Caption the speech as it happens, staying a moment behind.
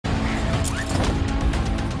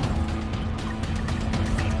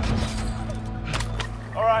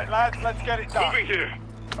lads, let's get it done. Moving here.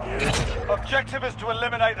 Objective is to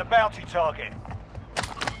eliminate the bounty target.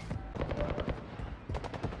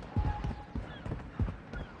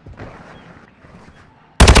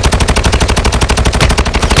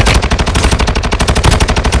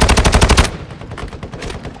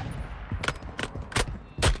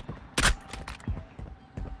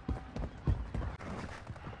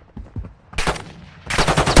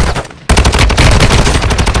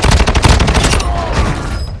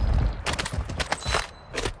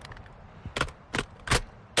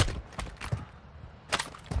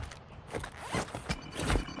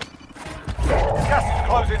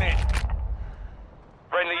 Closing in.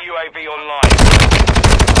 Friendly UAV online.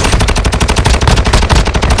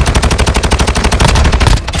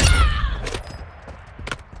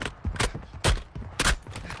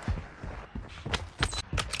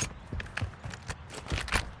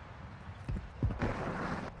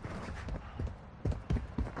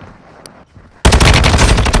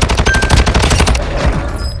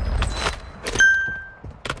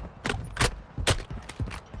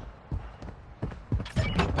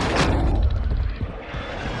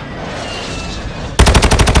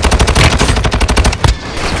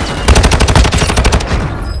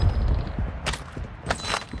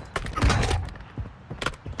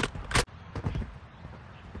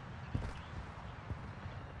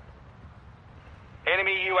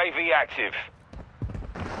 Enemy UAV active.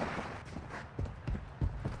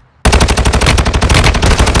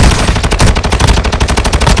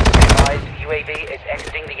 Advised, UAV is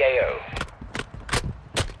exiting the AO.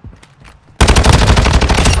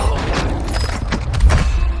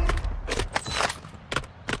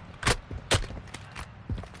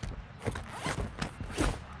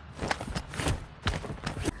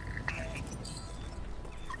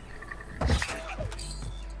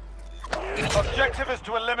 Objective is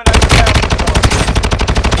to eliminate the bounty target.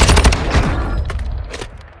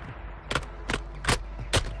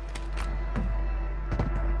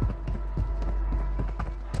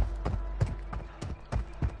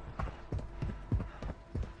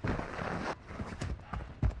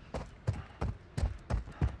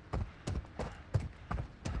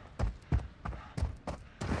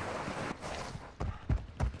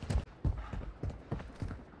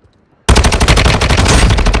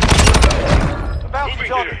 Bounty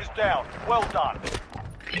target is down. Well done.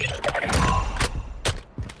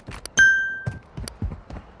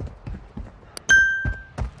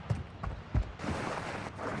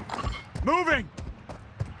 Moving!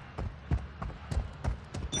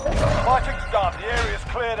 Fighting's done. The area's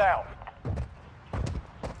cleared out.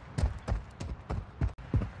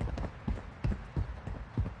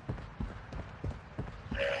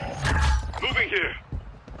 Moving here.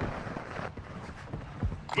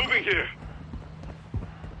 Moving here.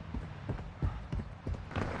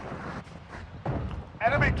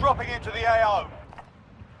 Enemy dropping into the AO.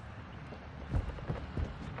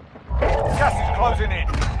 Gas is closing in.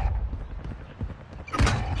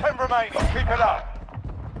 10 remaining. Keep it up.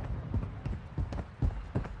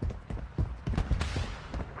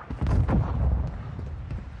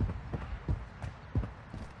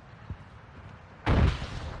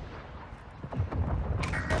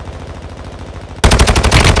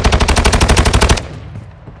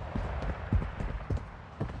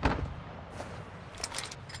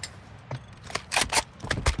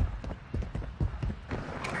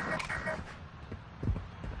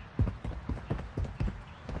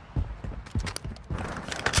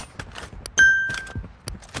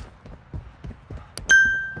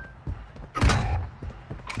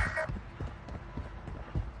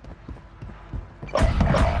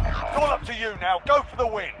 It's all up to you now. Go for the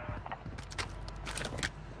win.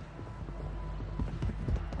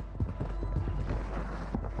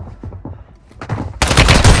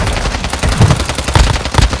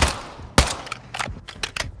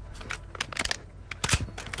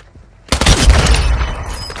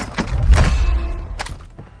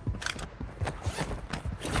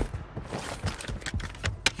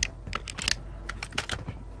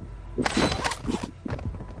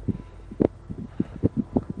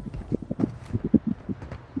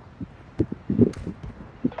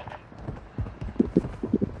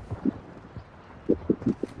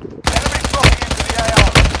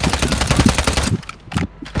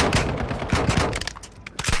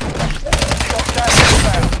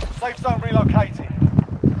 Safe zone relocated.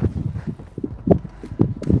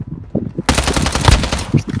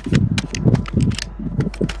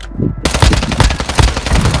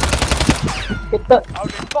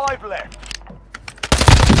 Only 5 left.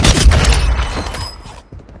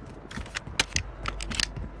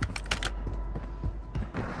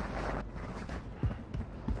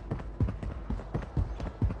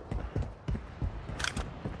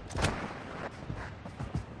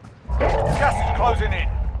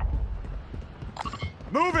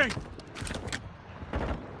 Moving!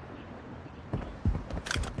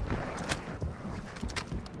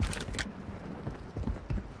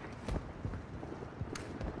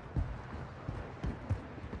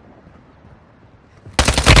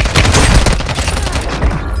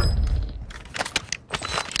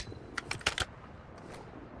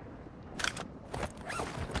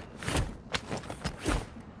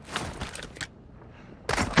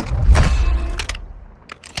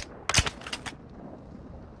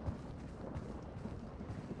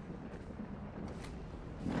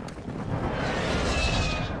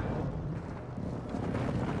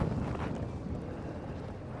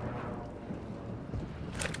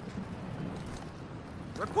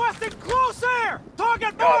 Requesting close air!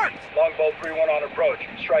 Target marked! Longbow 3-1 on approach.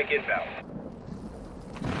 Strike inbound.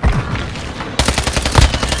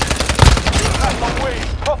 That's on wing.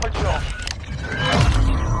 Proper job.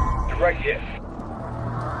 Direct hit.